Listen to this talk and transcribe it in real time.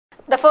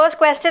The first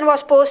question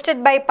was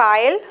posted by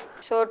Payal.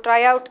 So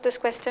try out this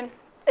question.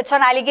 It's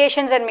on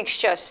alligations and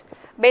mixtures,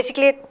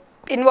 basically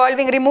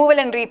involving removal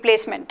and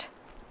replacement.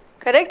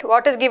 Correct?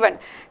 What is given?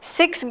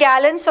 6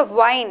 gallons of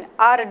wine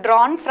are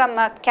drawn from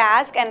a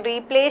cask and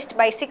replaced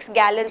by 6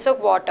 gallons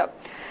of water.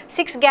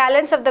 6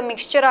 gallons of the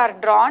mixture are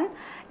drawn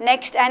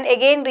next and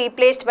again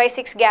replaced by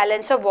 6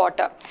 gallons of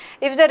water.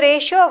 If the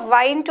ratio of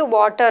wine to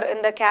water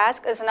in the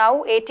cask is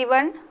now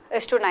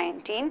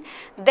 81:19,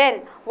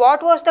 then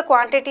what was the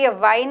quantity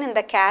of wine in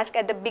the cask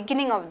at the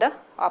beginning of the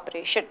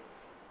operation?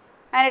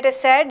 And it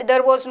is said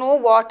there was no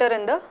water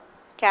in the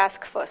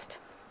cask first.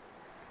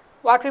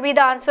 What will be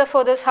the answer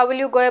for this? How will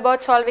you go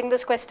about solving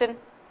this question?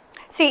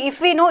 See,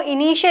 if we know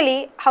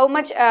initially how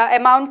much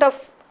amount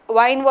of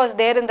wine was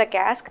there in the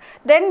cask,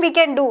 then we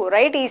can do,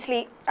 right,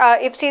 easily.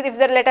 If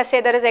there, let us say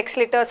there is X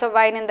liters of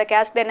wine in the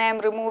cask, then I am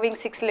removing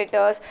 6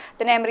 liters,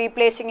 then I am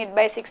replacing it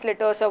by 6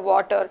 liters of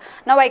water.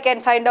 Now I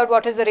can find out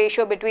what is the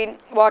ratio between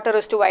water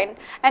is to wine.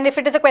 And if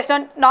it is a question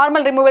on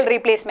normal removal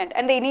replacement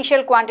and the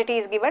initial quantity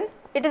is given,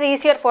 it is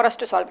easier for us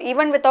to solve.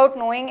 Even without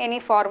knowing any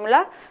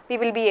formula, we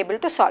will be able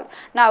to solve.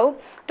 Now,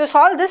 to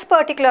solve this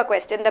particular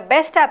question, the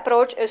best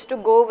approach is to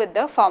go with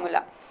the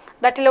formula.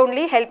 That will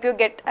only help you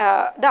get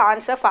the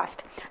answer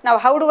fast. Now,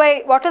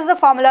 what is the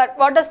formula?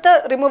 What does the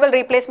removal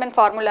replacement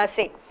formula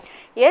say?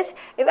 Yes,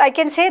 if I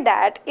can say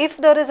that if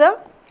there is a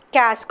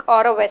cask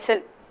or a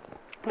vessel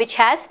which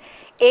has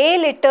A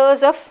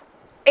liters of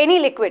any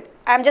liquid,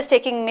 I am just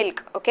taking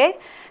milk, okay.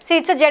 See,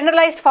 it's a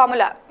generalized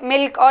formula,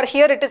 milk, or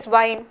here it is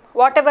wine,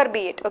 whatever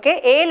be it, okay.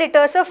 A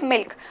liters of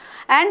milk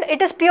and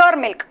it is pure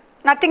milk,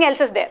 nothing else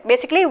is there.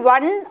 Basically,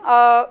 one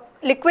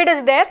liquid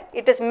is there,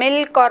 it is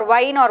milk or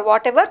wine or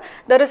whatever,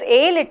 there is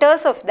A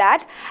liters of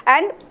that,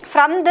 and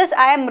from this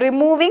I am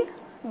removing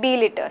B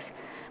liters.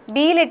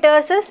 B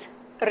liters is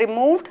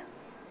removed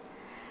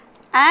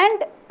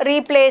and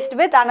replaced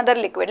with another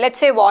liquid, let's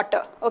say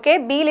water, okay.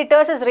 B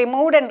liters is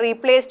removed and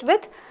replaced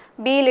with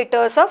B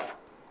liters of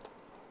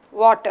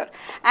water.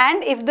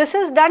 And if this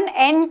is done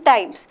n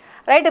times,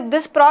 right, if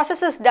this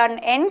process is done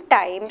n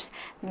times,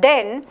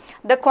 then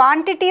the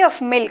quantity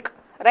of milk,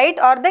 right,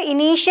 or the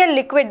initial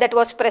liquid that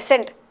was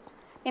present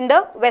in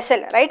the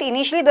vessel, right,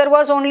 initially there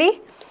was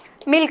only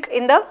milk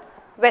in the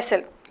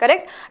vessel,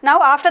 correct.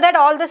 Now after that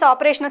all this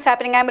operation is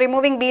happening, I am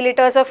removing B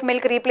liters of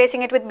milk,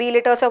 replacing it with B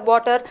liters of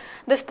water,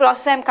 this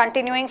process I am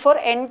continuing for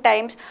n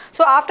times.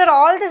 So after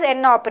all this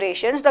n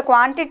operations, the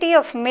quantity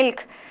of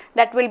milk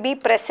that will be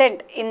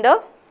present in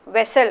the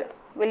vessel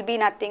will be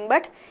nothing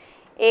but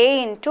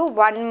A into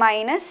 1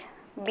 minus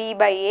B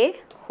by A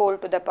whole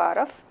to the power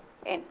of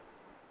n.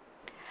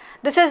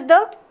 This is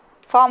the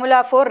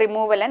formula for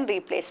removal and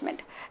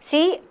replacement.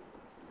 See,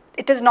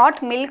 it is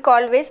not milk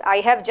always. I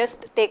have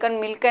just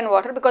taken milk and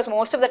water because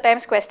most of the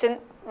times question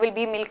will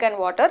be milk and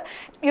water.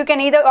 You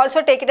can either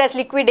also take it as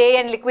liquid A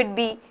and liquid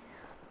B,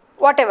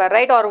 whatever,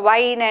 right, or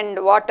wine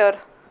and water.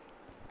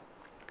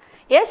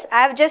 Yes,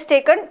 I have just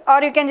taken,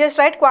 or you can just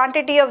write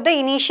quantity of the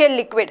initial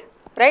liquid,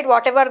 right,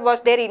 whatever was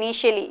there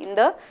initially in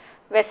the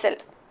vessel,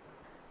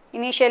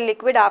 initial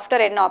liquid after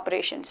n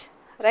operations,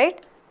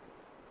 right.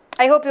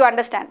 I hope you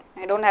understand.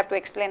 I don't have to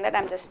explain that, I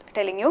am just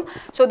telling you.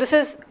 So this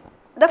is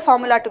the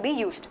formula to be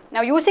used.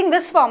 Now using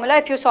this formula,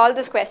 if you solve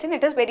this question,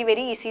 it is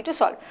very easy to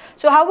solve.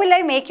 So how will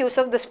I make use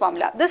of this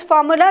formula? This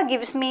formula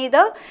gives me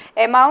the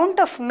amount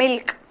of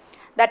milk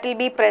that will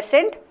be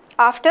present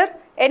after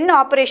n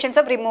operations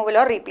of removal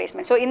or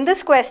replacement. So in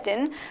this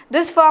question,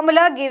 this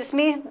formula gives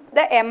me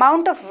the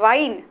amount of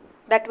wine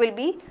that will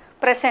be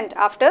present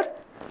after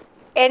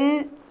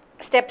n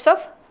steps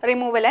of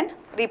removal and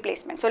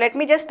replacement. So let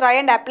me just try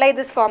and apply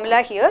this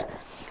formula here.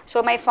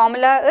 So my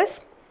formula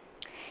is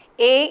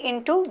A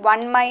into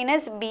 1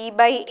 minus B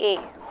by A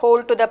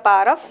whole to the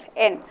power of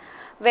n,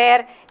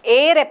 where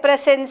A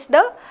represents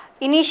the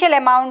initial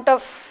amount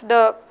of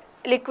the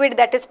liquid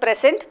that is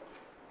present,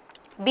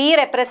 B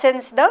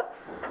represents the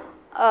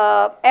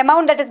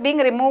amount that is being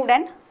removed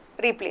and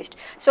replaced.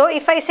 So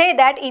if I say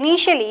that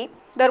initially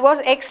there was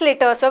X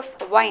liters of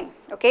wine,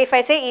 okay, if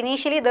I say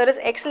initially there is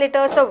X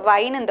liters of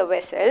wine in the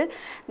vessel,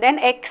 then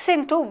X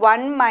into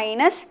 1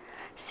 minus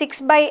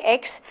 6 by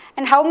X,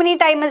 and how many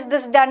times is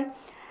this done?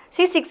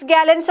 See, 6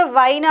 gallons of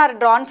wine are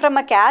drawn from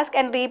a cask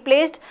and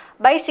replaced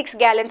by 6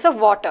 gallons of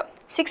water.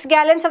 6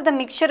 gallons of the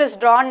mixture is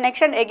drawn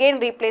next and again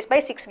replaced by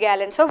 6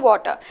 gallons of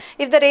water.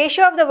 If the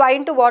ratio of the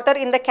wine to water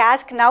in the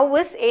cask now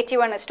is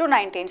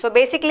 81:19. So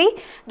basically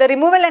the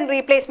removal and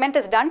replacement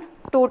is done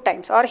 2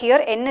 times, or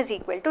here n is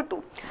equal to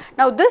 2.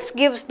 Now this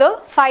gives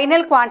the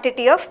final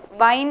quantity of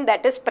wine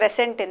that is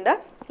present in the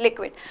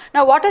liquid.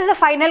 Now what is the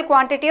final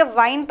quantity of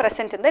wine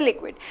present in the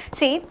liquid?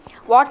 See,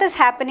 what is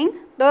happening,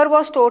 there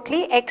was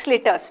totally X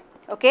liters,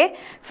 okay.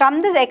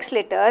 From this X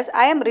liters,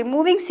 I am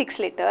removing 6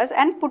 liters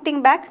and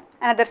putting back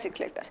another 6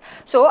 liters.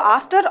 So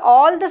after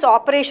all these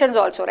operations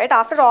also, right,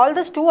 after all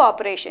these 2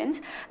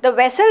 operations, the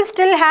vessel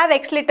still have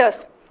X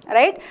liters,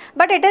 right,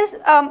 but it is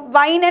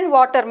wine and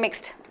water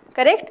mixed,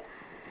 correct.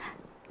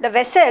 The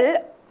vessel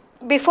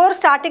before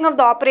starting of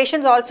the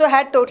operations also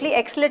had totally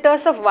X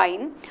liters of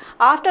wine.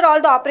 After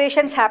all the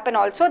operations happen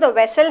also, the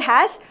vessel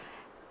has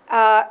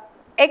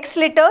X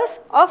liters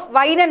of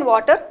wine and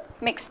water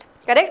mixed,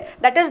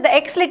 correct? That is, the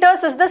X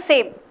liters is the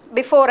same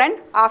before and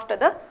after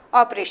the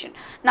operation.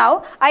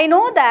 Now, I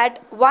know that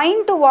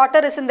wine to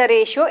water is in the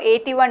ratio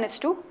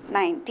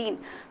 81:19.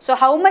 So,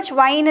 how much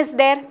wine is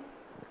there?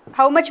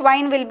 How much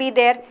wine will be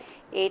there?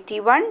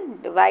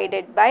 81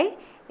 divided by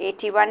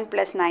 81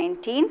 plus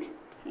 19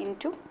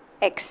 into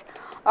X,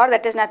 or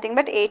that is nothing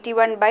but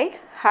 81 by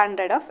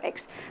 100 of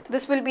X.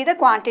 This will be the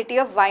quantity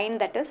of wine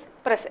that is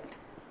present.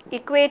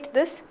 Equate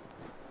this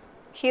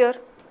here,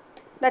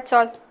 that's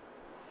all,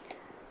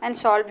 and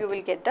solve, you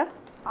will get the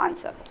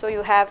answer. So,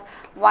 you have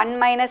 1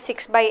 minus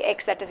 6 by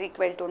X, that is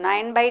equal to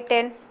 9 by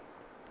 10,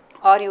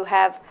 or you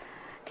have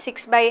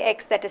 6 by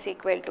X, that is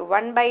equal to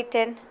 1 by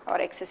 10, or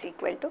X is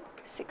equal to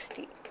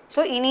 60.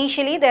 So,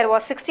 initially there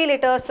was 60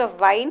 liters of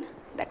wine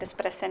that is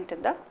present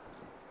in the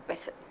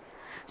vessel.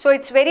 So,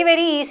 it is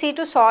very easy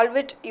to solve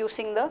it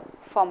using the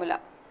formula.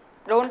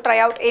 Don't try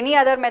out any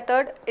other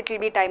method, it will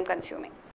be time consuming.